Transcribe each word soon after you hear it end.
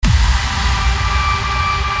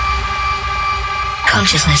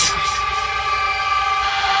Consciousness.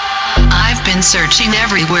 I've been searching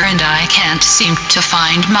everywhere and I can't seem to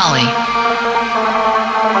find Molly.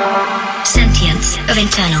 Sentience of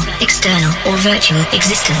internal, external, or virtual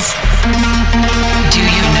existence. Do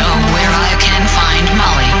you know where I can find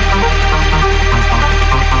Molly?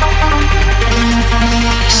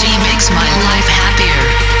 She makes my life happier.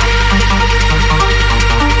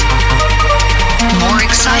 More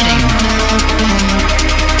exciting.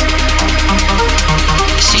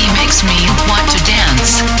 She makes me want to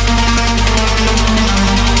dance.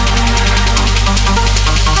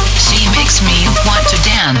 She makes me want to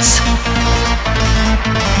dance.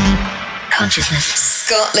 Consciousness.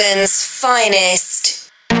 Scotland's finest.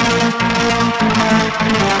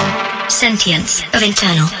 Sentience of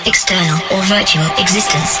internal, external, or virtual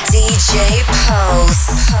existence. DJ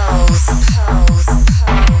Pulse.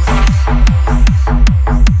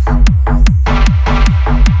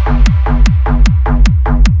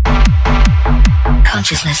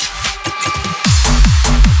 Consciousness.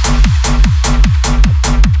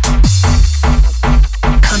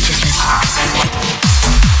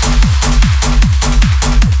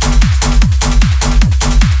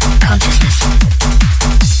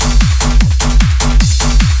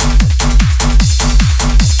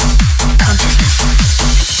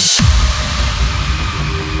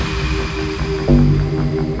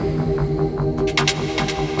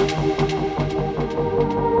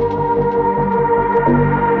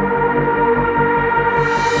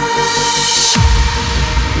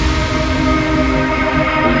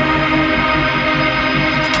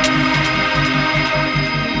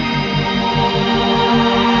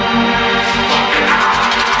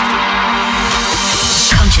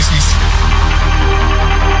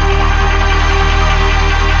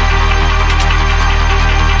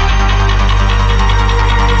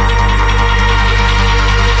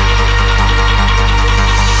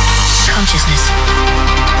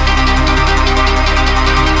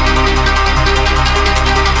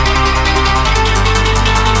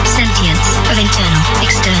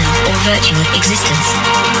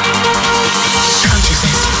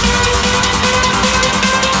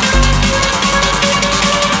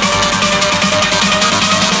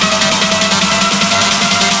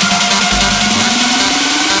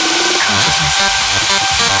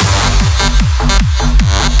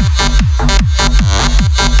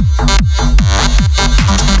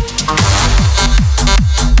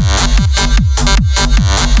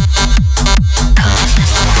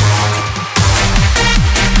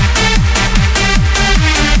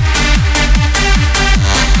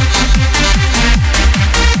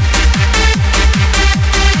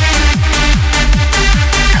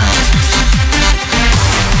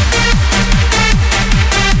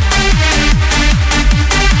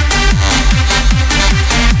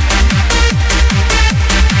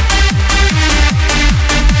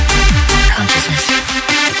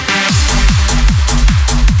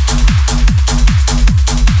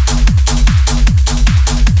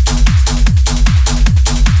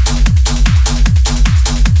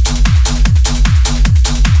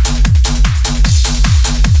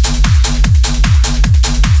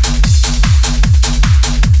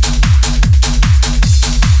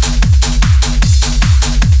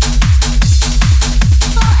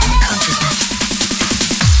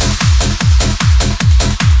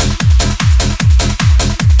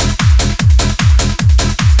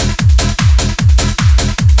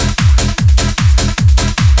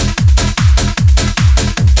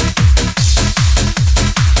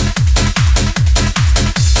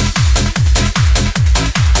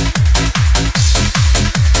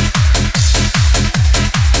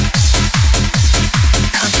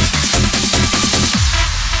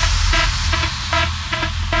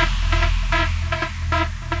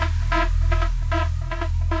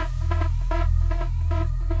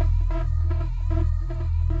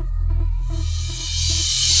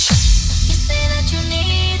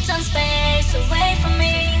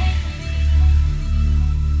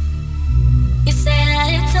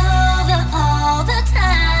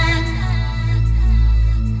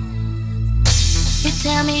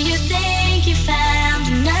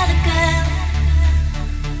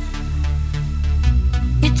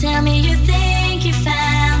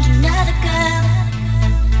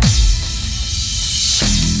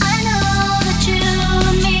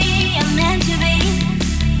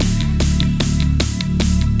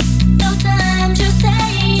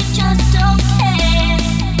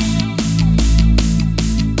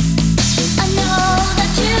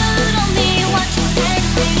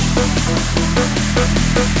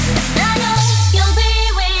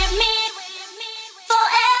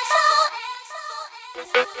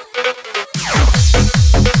 Forever.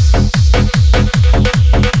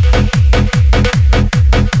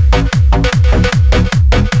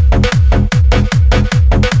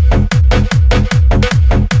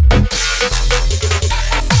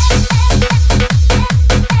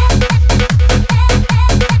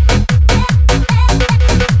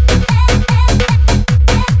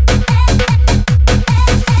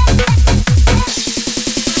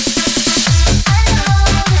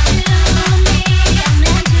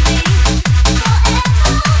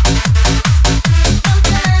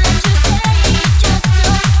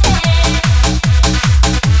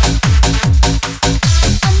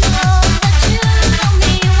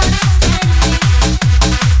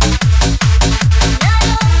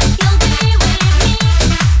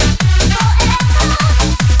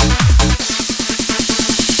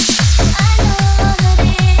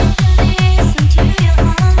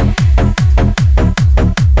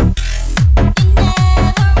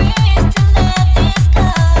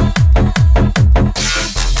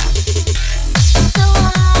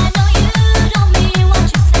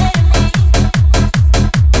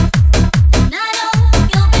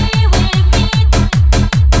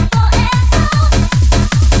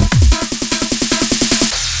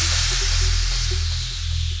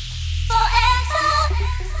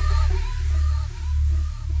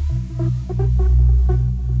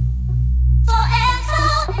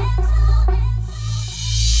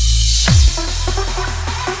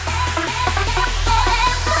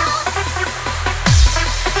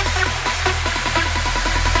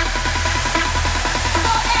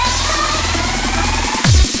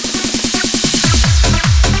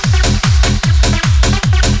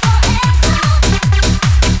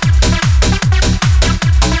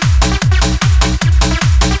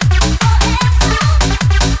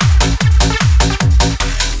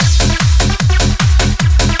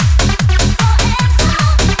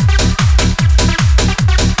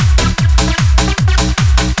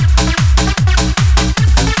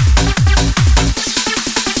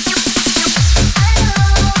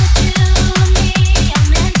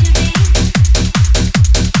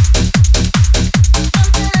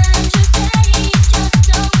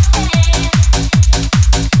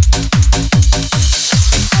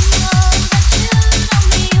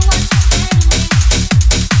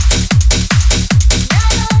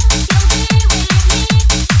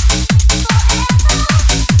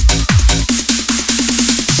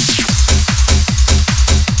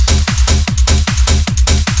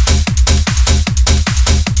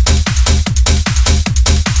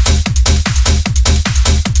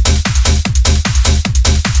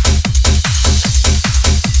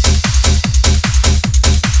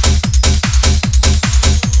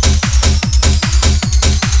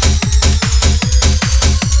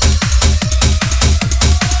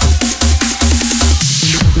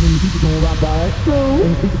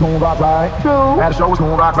 streets, it's gon' rock right. True. At the show, it's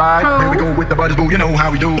gon' rock right. True. Here we go with the buddies, boo, you know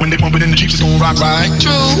how we do. When they pump it in the Jeeps, it's gon' rock right.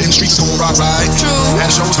 True. In the streets, it's gon' rock right. True. At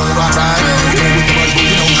the show, it's gon' rock right. Here we go with the buddies, boo,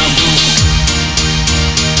 you know how we do.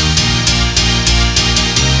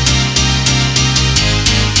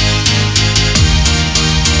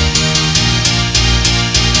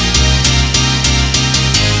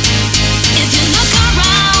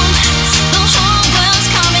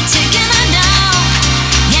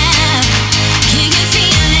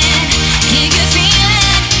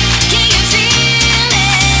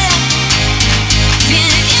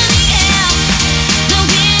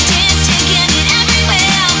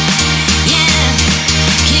 Everywhere.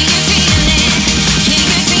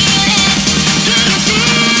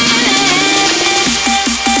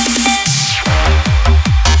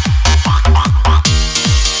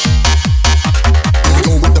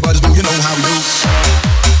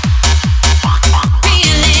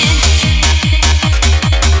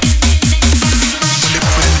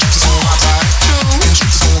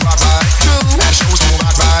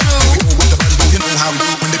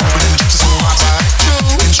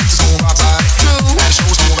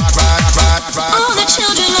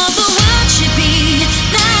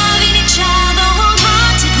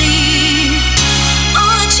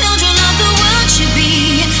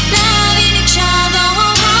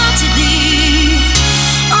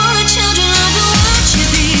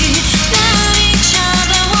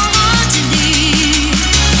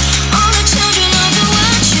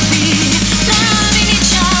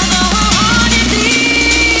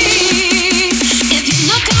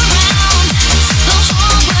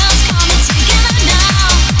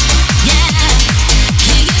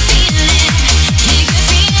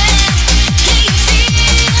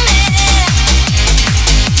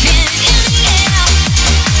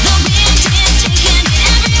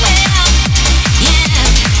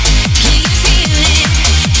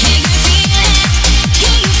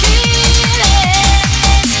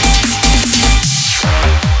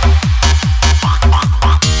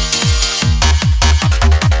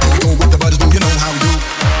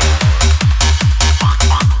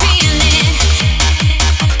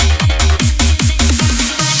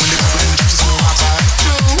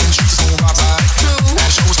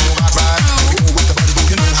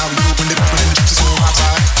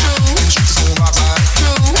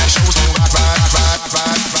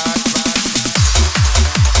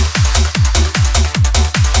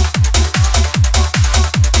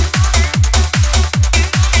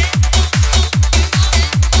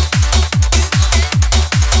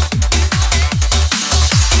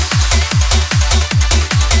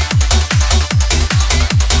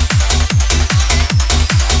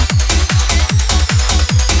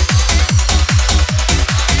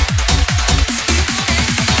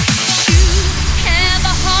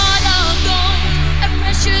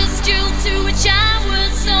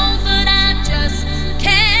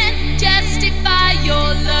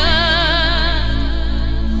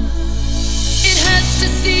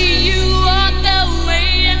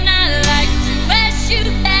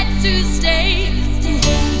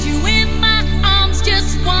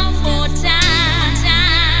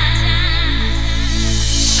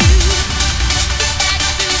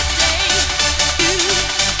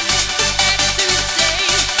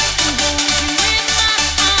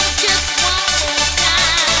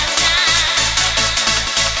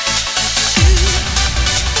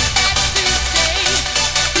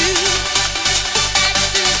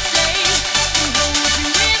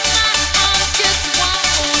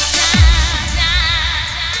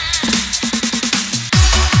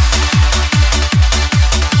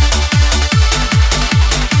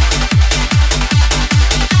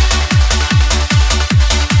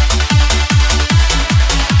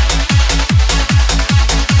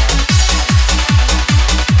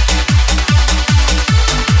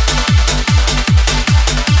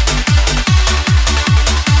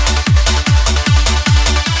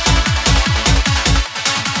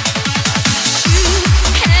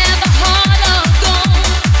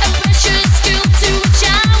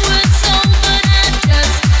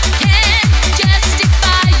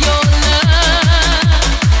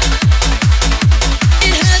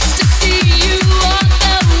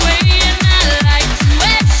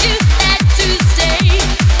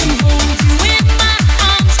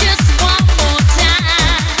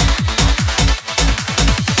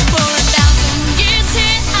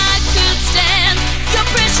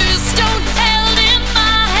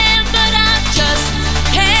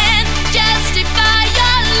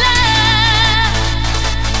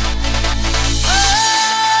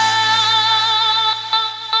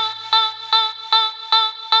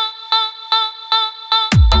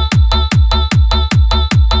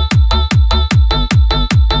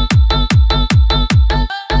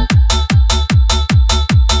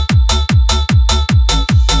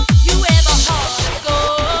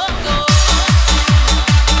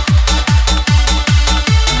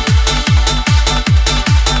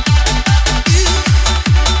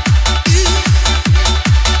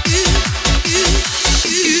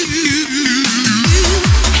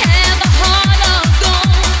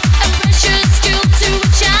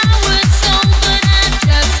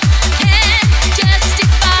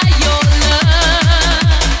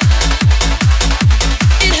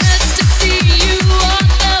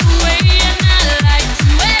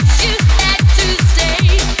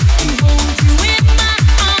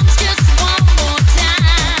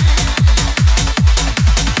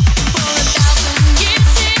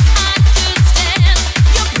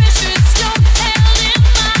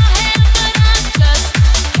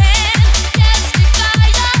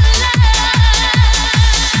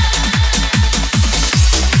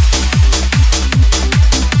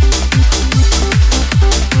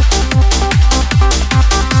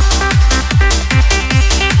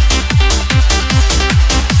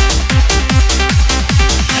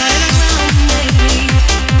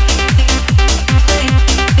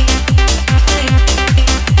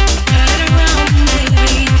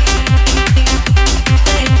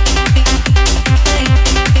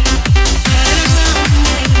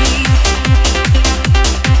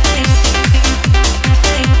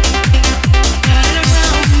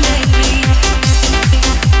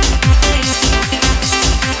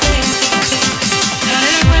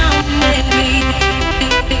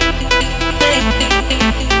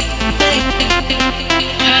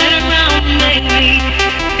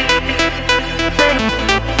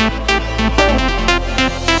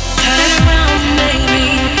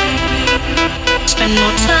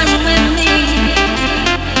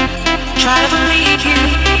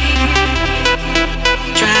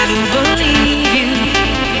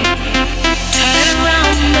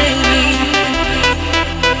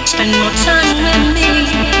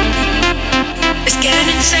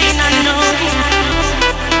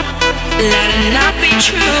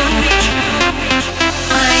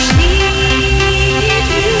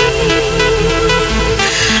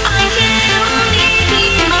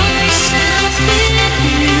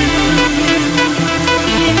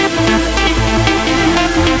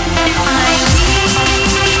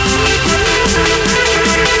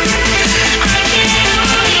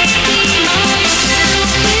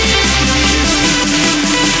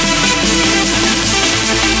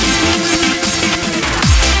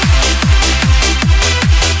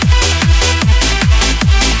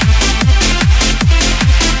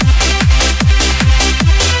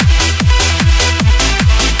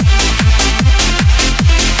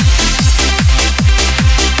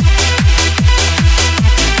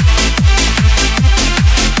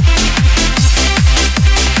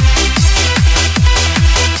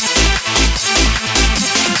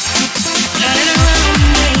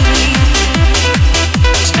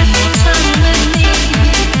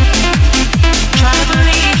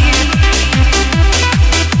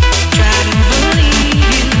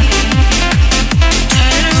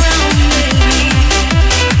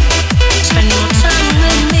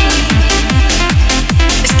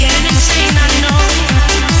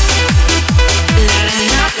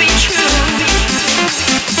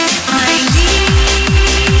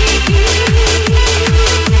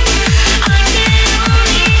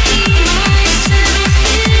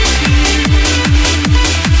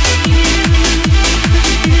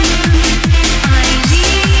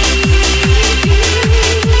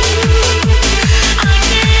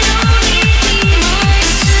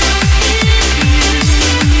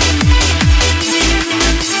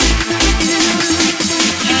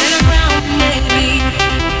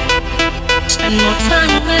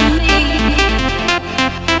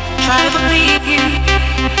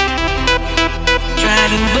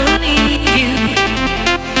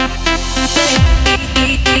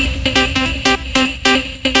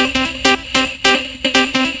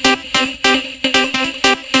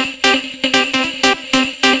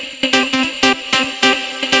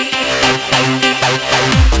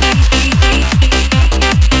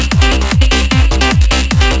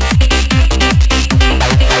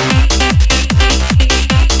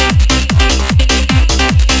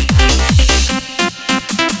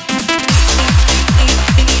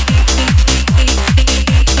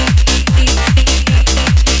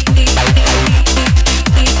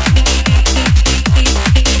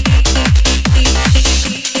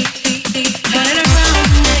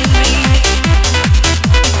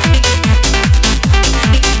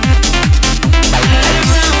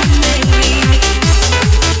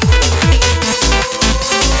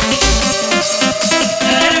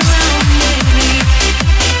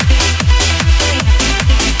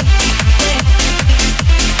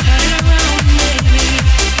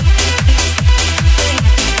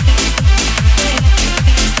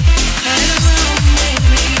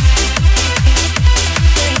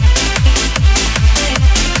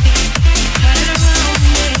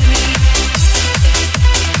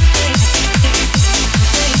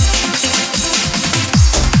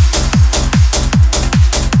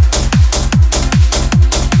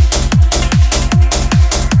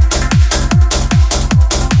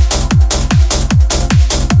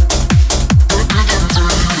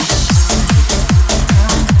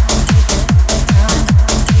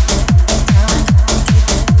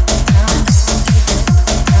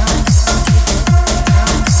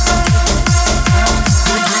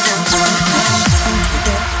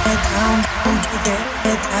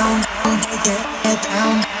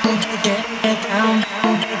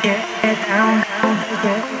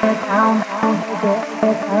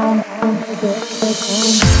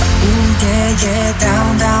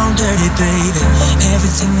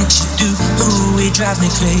 Everything that you do, ooh, it drives me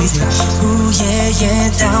crazy. Ooh, yeah, yeah,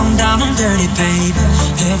 down, down and dirty, baby.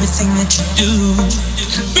 Everything that you do.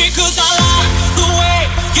 Because I like the way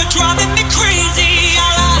you're driving me crazy. I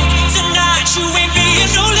like tonight, you ain't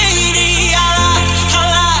being no lady. I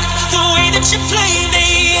like the way that you play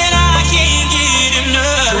me, and I can't get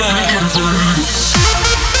enough.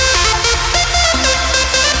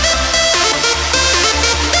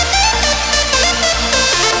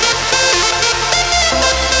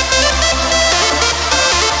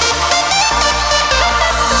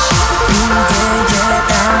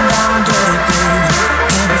 Down, down, dirty, baby.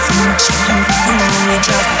 Everything that you do, ooh, it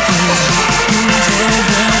drives me crazy.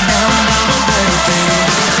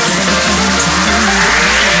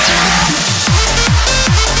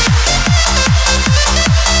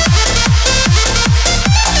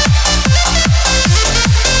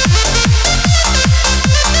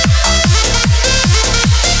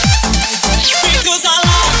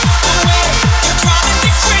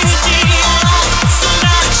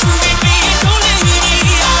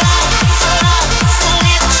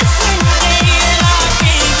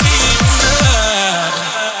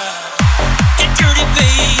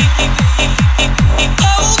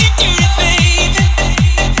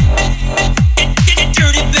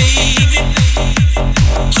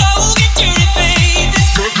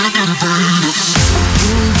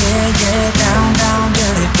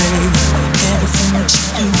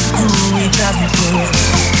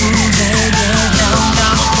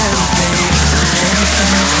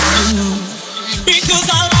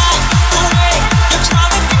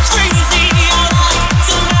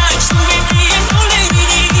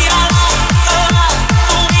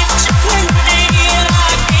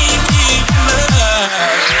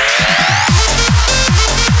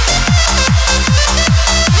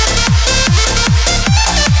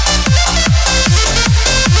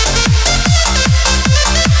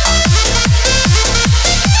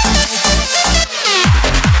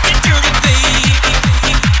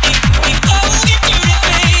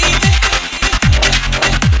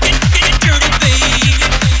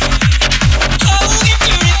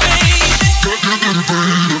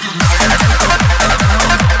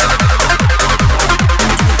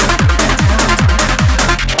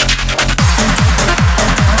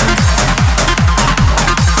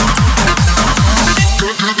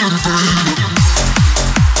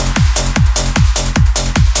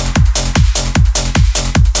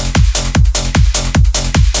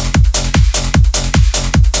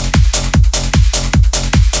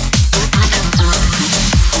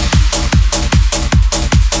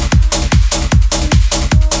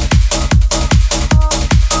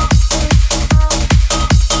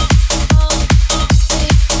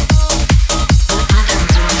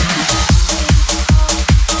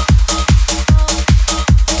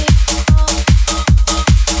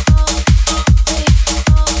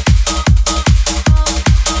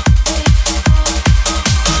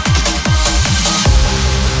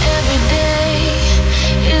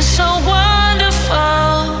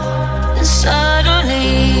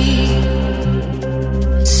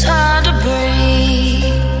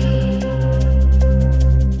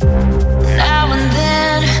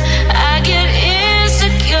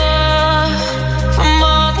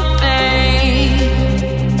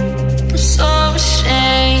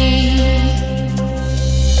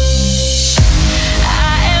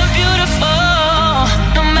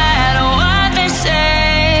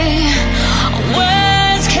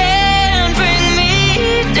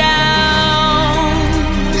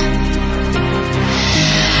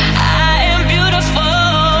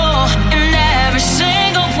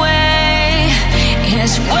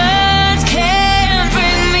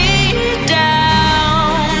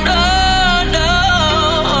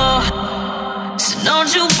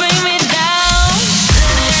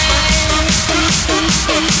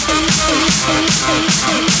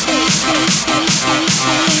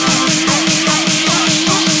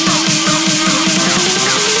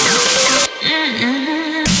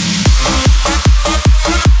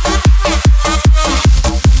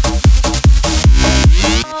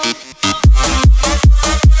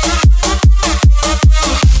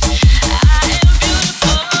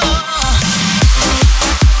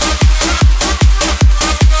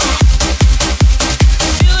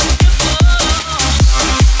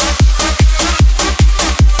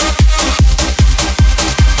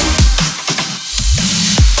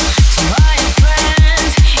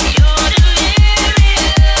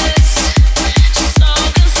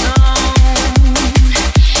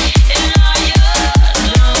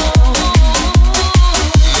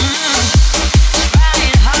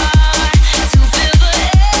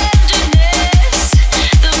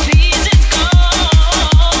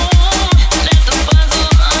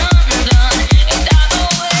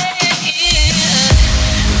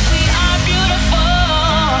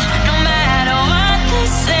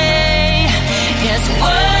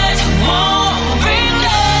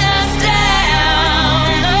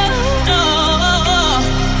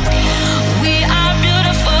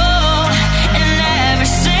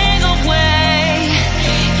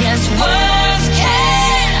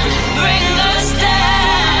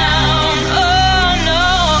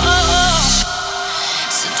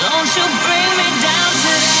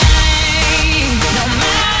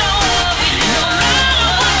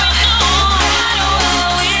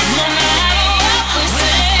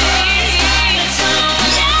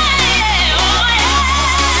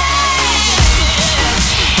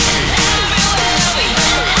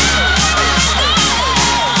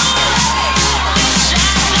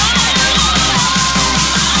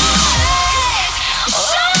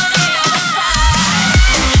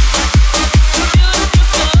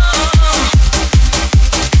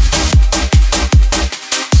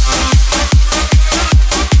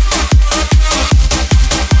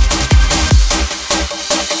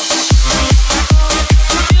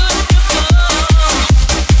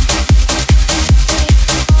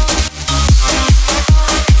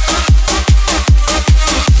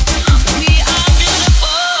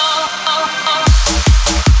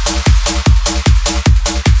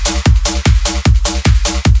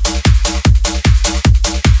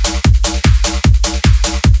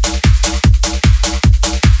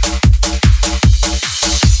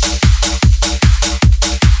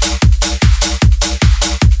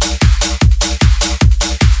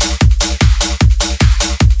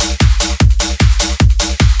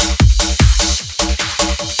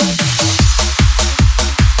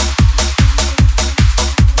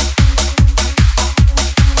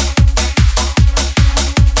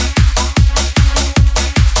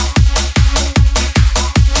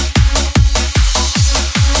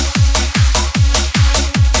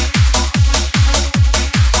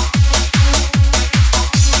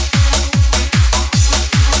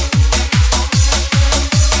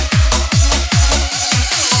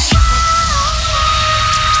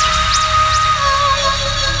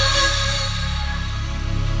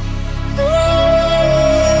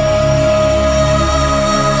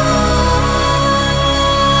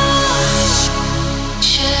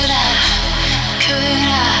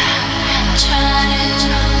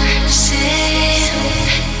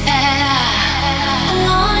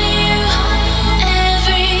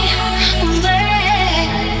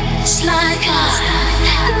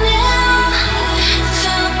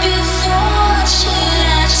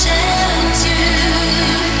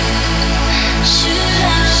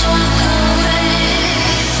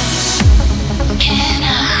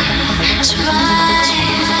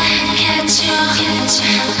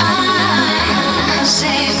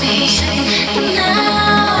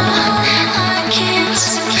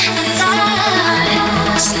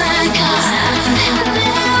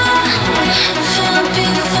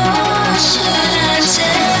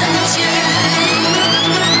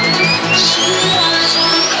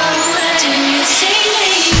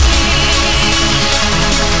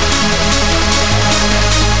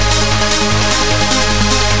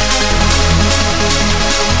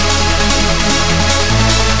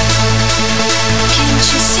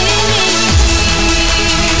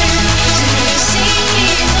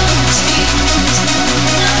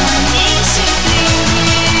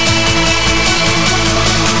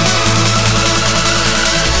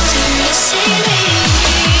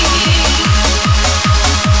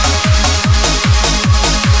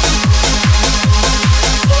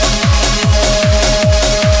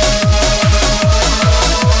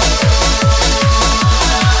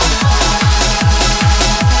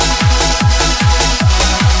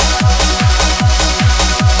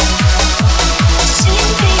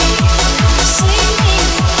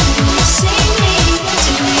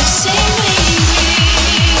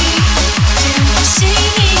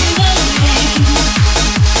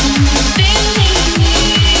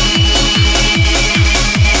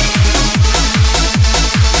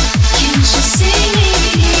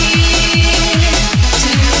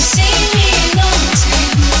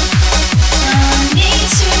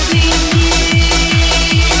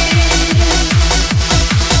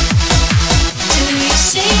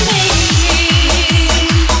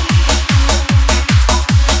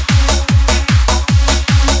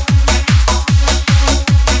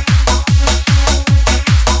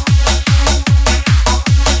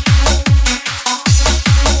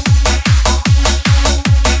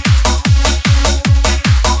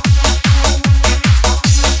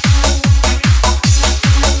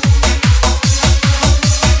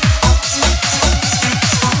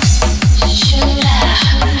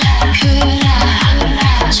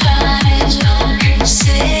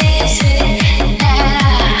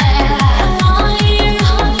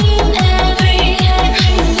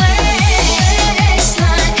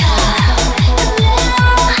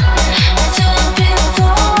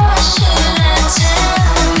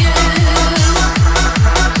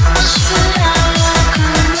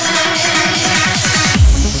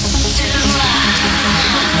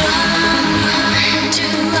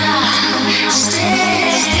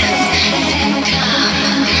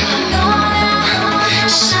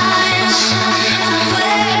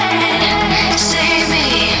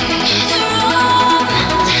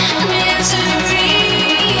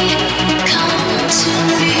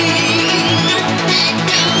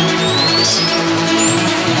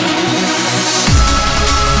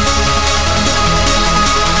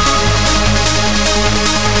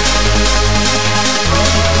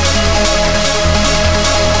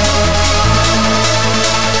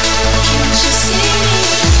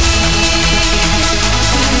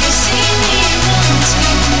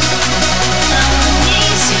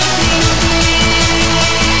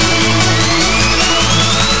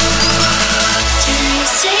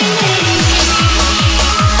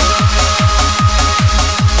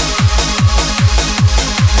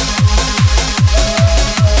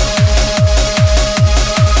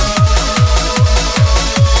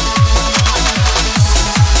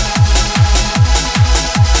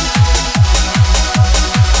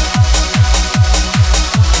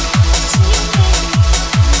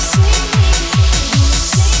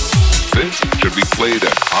 played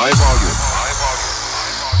at high volume.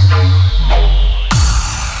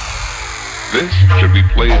 This should be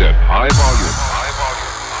played at high volume.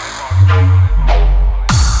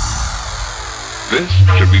 This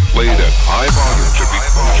should be played at high volume. Should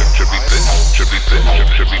be this. Should be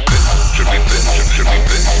this. Should be this. Should be this. Should be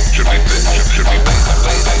this. Should be this. Should be this.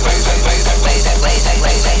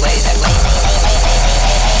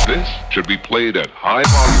 This should be played at high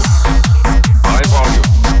volume. High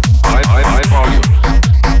volume. High volume.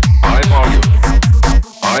 High volume.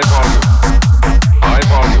 High volume. High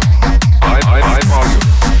volume. High volume.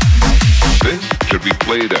 This should be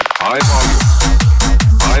played at high volume.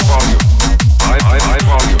 High volume. High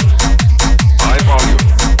volume. High volume.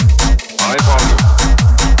 High volume.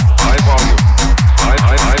 High volume.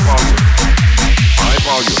 High volume. High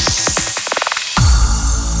volume.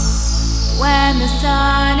 When the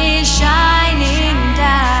sun is shining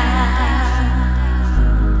down,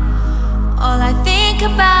 all I think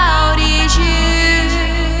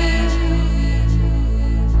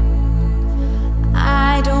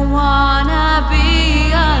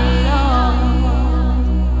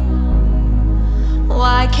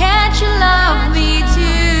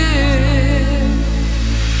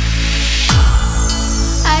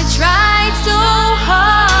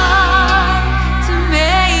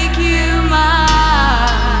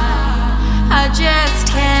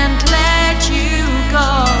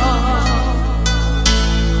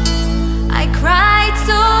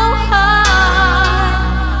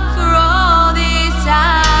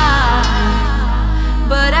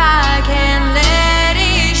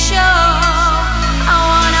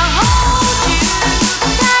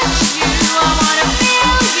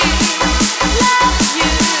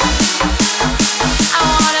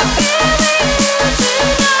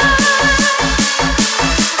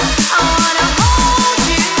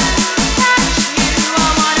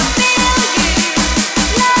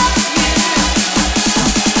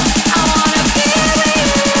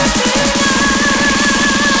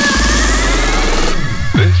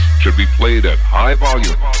high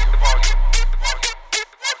volume.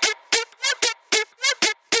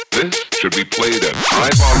 This should be played at high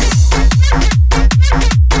volume.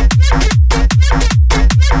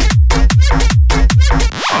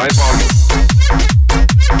 High volume.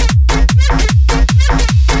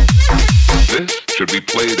 This should be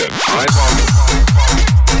played at high volume.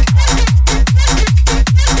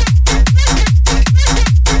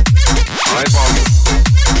 High volume.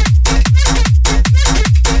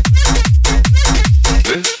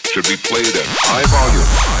 This should be played at high volume.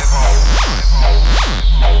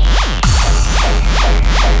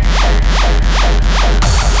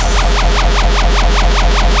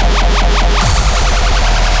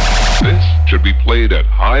 This should be played at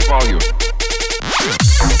high volume.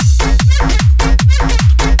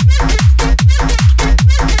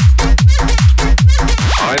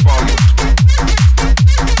 High volume.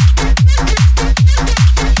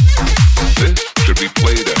 This should be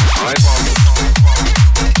played at high volume.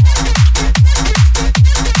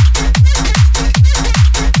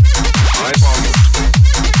 High volume.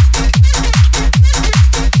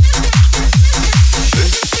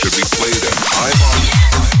 This should be played at high volume.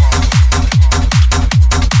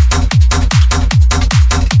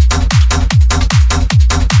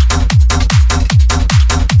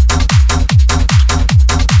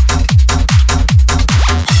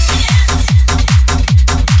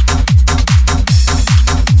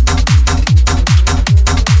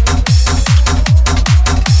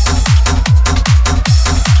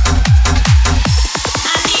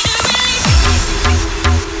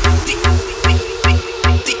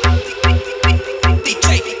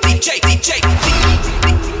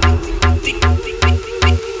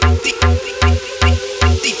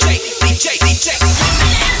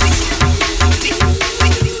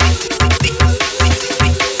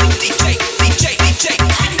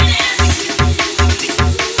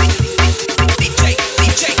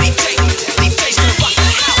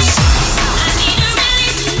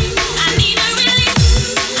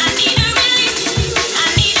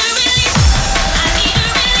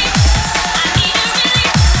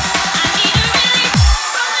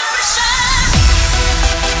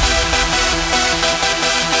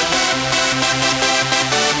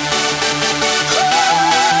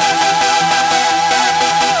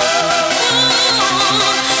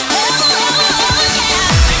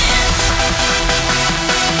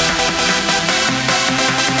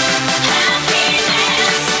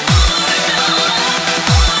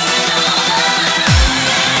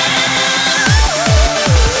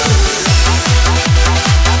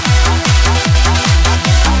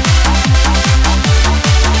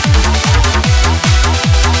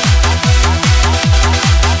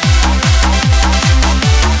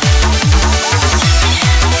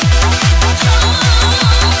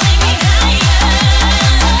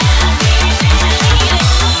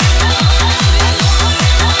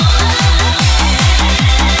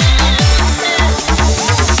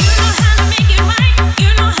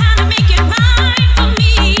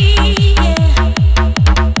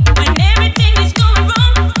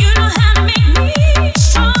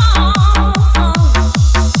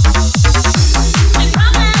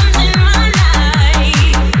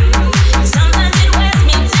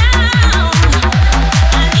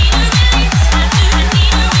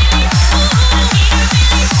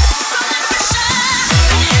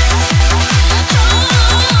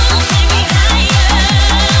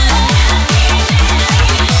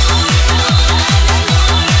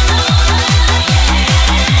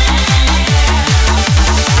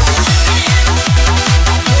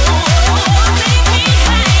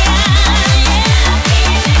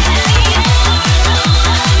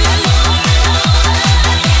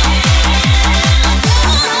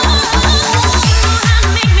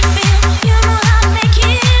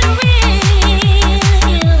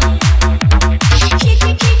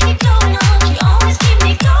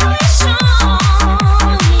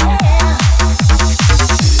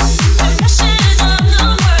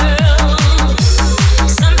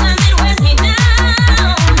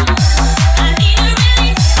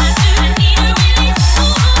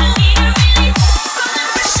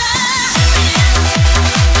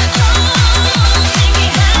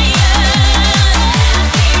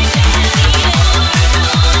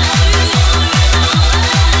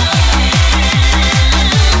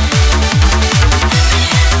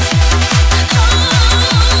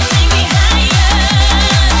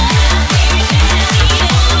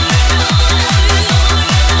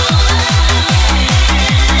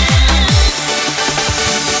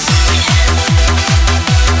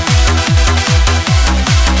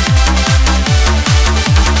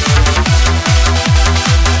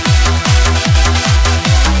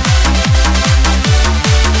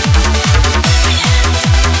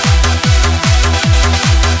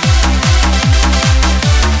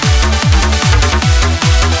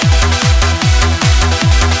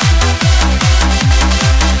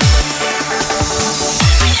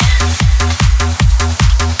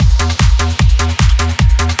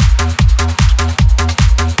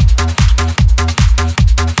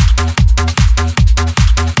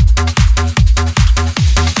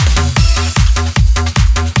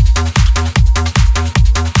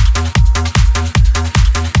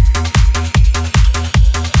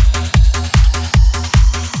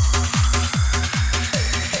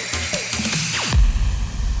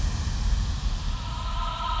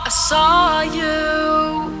 saw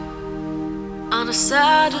you on a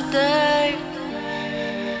Saturday.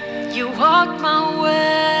 You walked my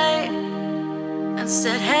way and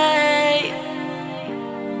said, hey.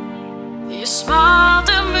 You smiled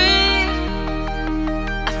at me,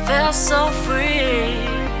 I felt so free.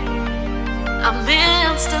 I'm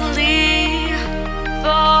instantly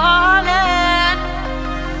falling.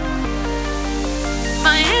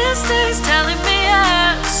 My instincts telling me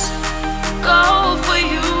yes, go for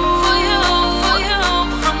you, for you, for you.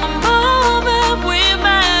 From the moment we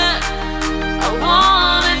met, I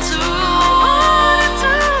wanted to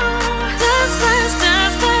dance, dance,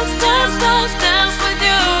 dance, dance, dance, dance, dance with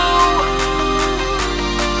you.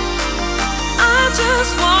 I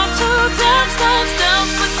just want to dance, dance,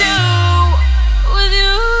 dance with you, with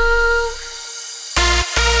you.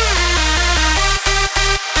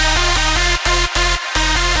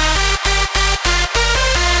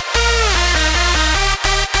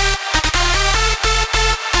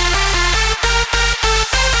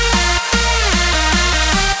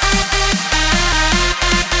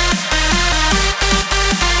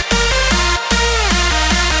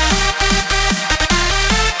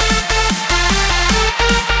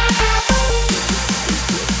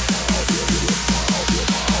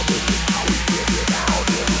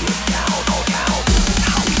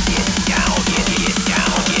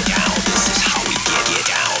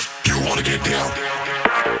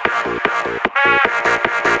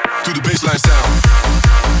 To the baseline sound.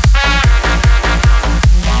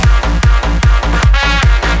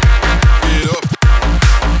 Get up.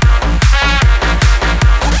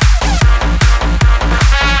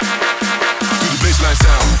 To the baseline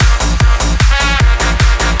sound.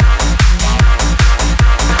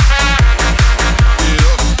 Get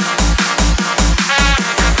up.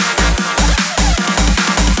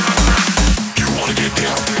 You wanna get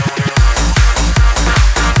down.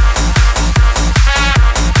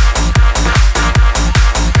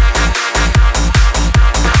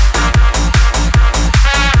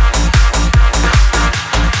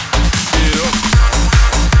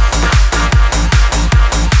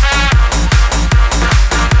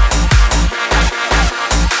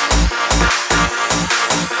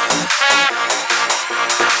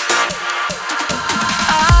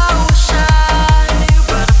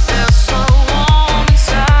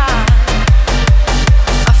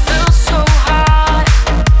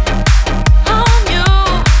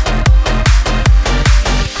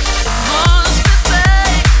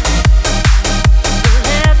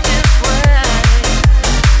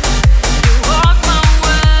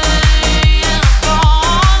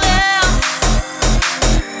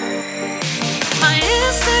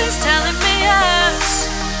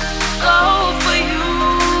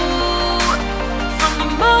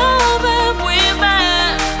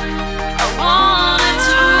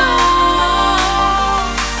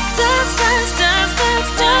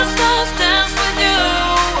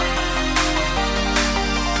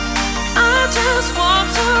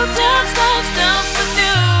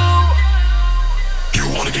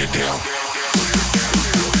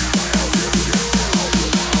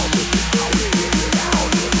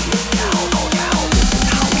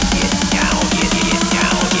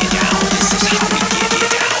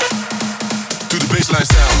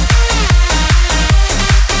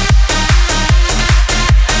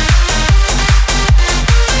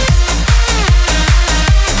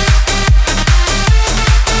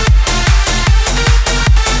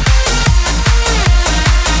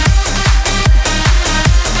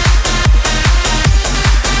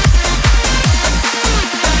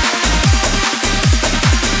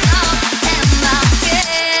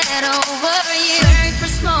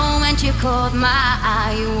 Caught my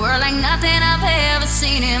eye, you were like nothing I've ever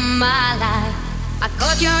seen in my life. I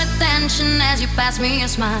caught your attention as you passed me a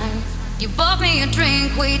smile. You bought me a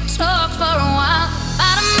drink, we talked for a while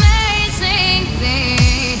about amazing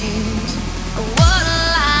things, what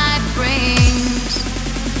life brings.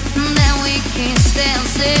 And then we kissed and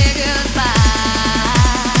said goodbye.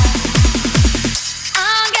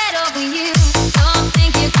 I'll get over you, don't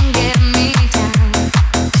think you can get me down,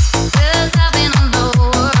 'cause I've been on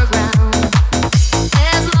lower ground.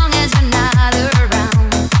 As long as you're not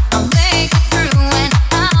around, I'll make it through and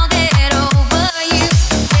I'll get over you.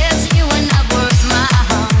 Yes, you are not worth my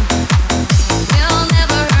heart. You'll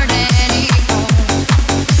never hurt anyone.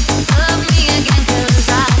 Love me again 'cause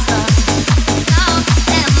I suck. Now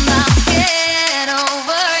and I'll get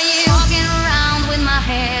over you. Walking around with my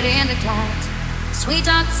head in the clouds. Sweet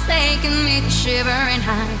talk's taking me to shivering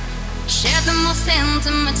high. Share the most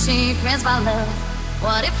intimate secrets by love.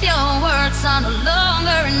 What if your words are no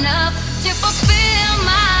longer enough to fulfill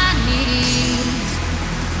my needs?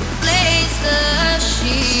 replace the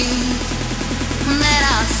sheets that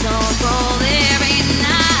are so cold every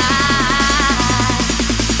night.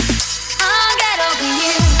 I'll get over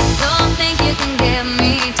you. Don't think you can get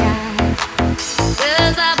me down,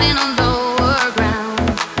 'cause I've been on lower ground.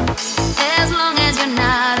 As long as you're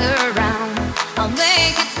not around, I'll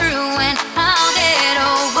make it through and I'll get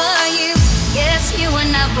over you. Yes, you were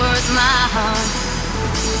not worth my heart.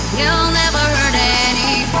 You'll never hurt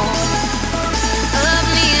any more of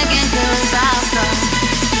me again, 'cause I'll stop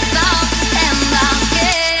and I'll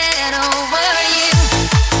get over you.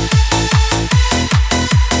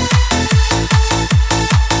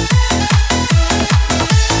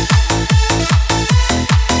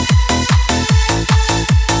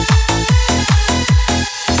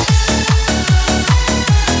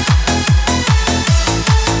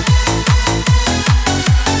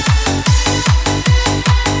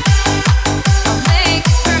 I'll make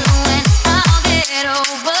it through and I'll get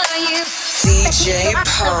over you. DJ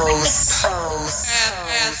Pulse.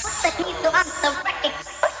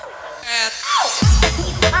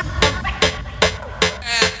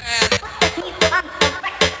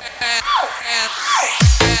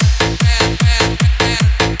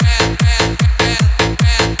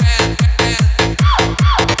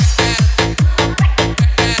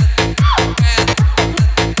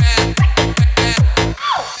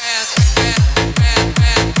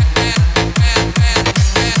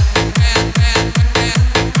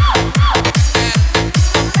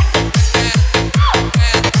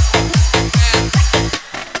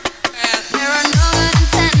 There are no good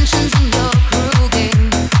intentions in your cruel game.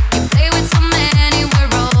 You play with so many,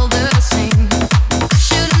 we're all the same. I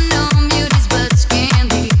should've known beauty's but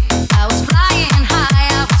candy. I was flying high,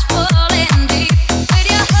 I was falling deep. With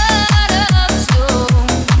your heart of stone,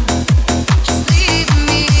 just leave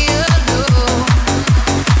me alone.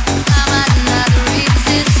 I might not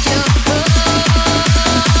resist your pull.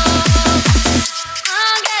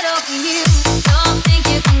 I'll get over you. Don't think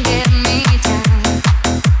you can get me down,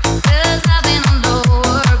 'cause I've been on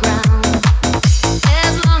lower ground.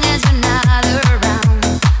 As long as you're not around,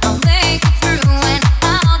 I'll make it through and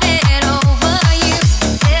I'll get over you.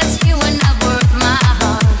 Yes, you were not worth my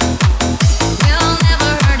heart. You'll never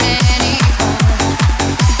hurt any more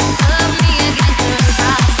of me again, 'cause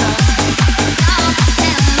I'll stop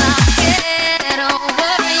and I'll get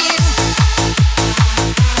over you.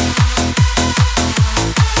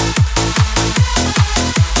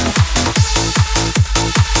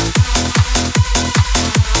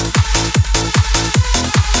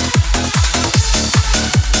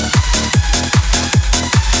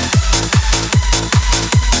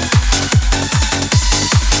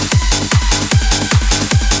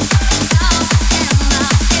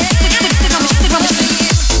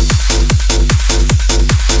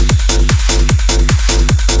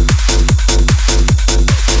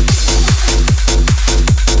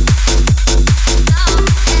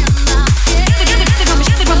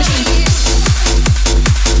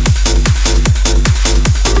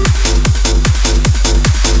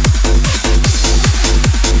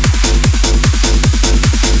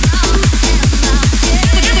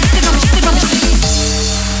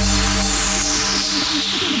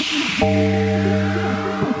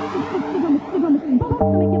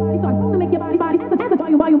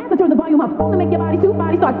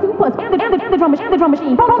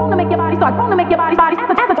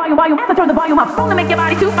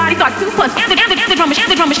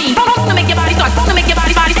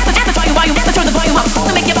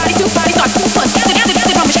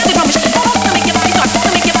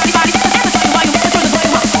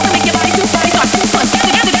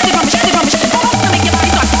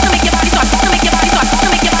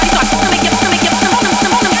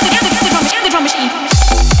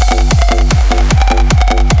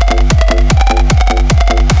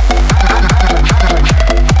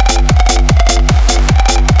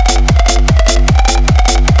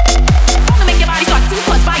 Make your body start to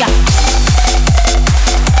fire.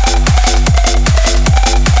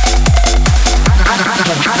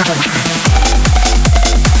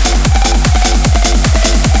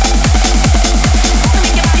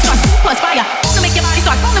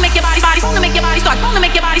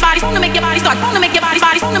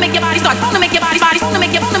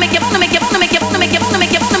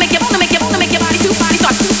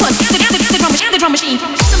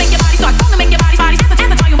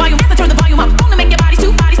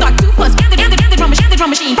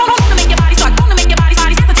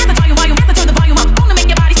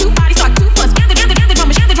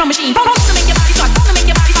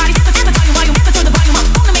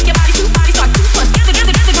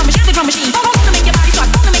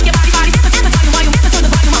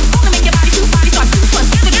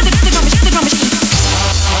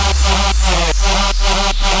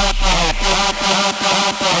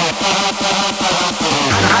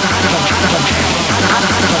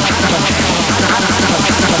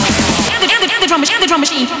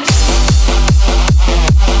 machine.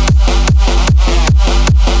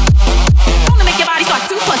 Gonna make your body start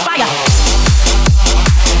to perspire.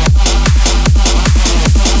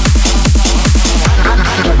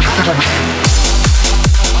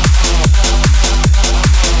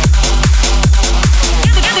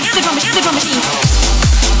 The drum machine.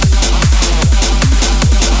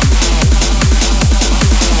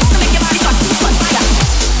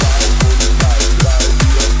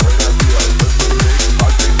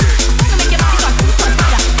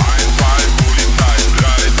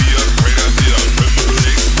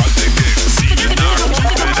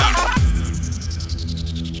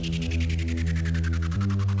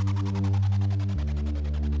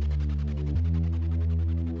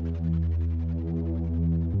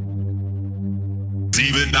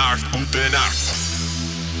 Gute Nacht.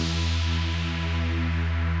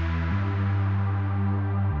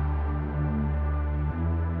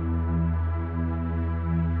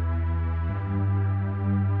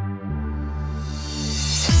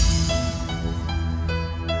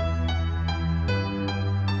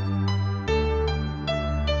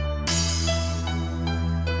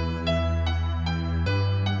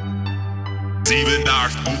 Sieben,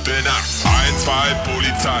 acht, gute Nacht. 1, 2,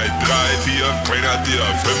 Polizei. 3, 4, Grenadier.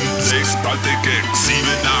 5, 6, Baltic-Gang. 7,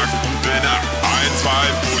 8, gute Nacht. 1, 2,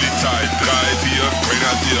 Polizei. 3, 4,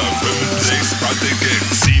 Grenadier. 5, 6, Baltic-Gang.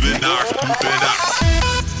 7, 8, gute Nacht.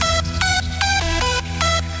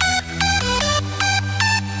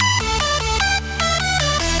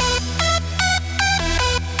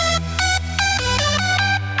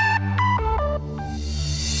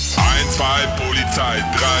 Polizei,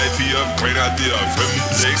 3, 4, Grenadier,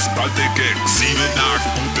 5, 6, Baltic-Gang, 7, 8,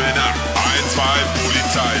 gute Nacht. 1, 2,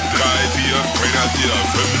 Polizei, 3, 4, Grenadier,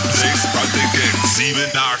 5, 6, Baltic-Gang,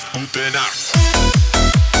 7, 8, gute Nacht.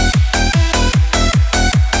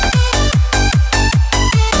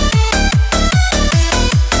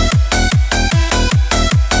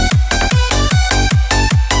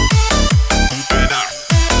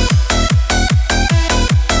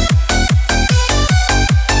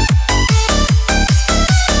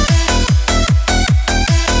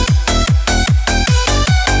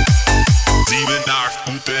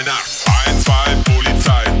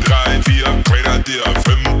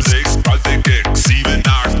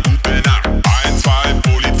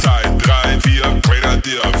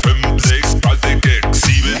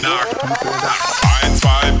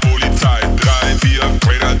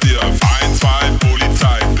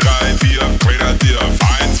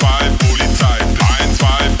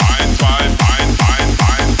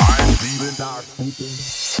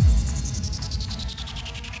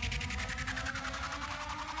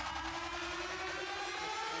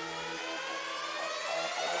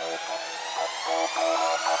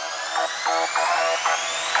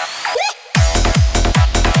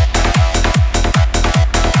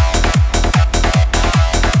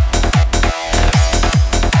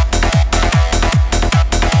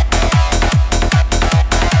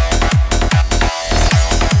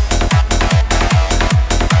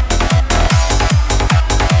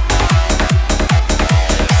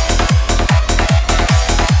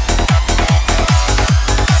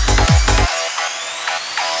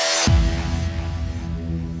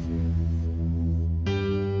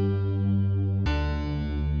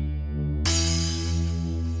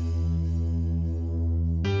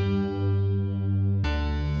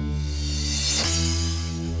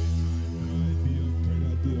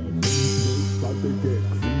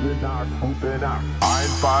 Gute Nacht.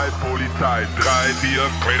 Einfall, Polizei, 3, 4,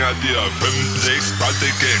 Grenadier, 5, 6,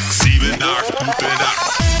 Baltic-Gang, 7, 8, gute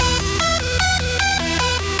Nacht.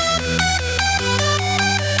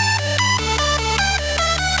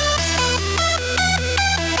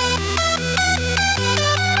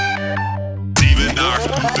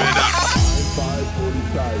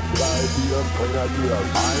 Grenadier,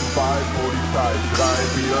 Einfall, Polizei, 3,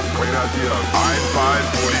 4, Grenadier, Einfall,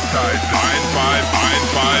 Polizei, Einfall,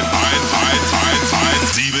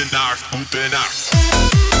 7, 8, gute Nacht.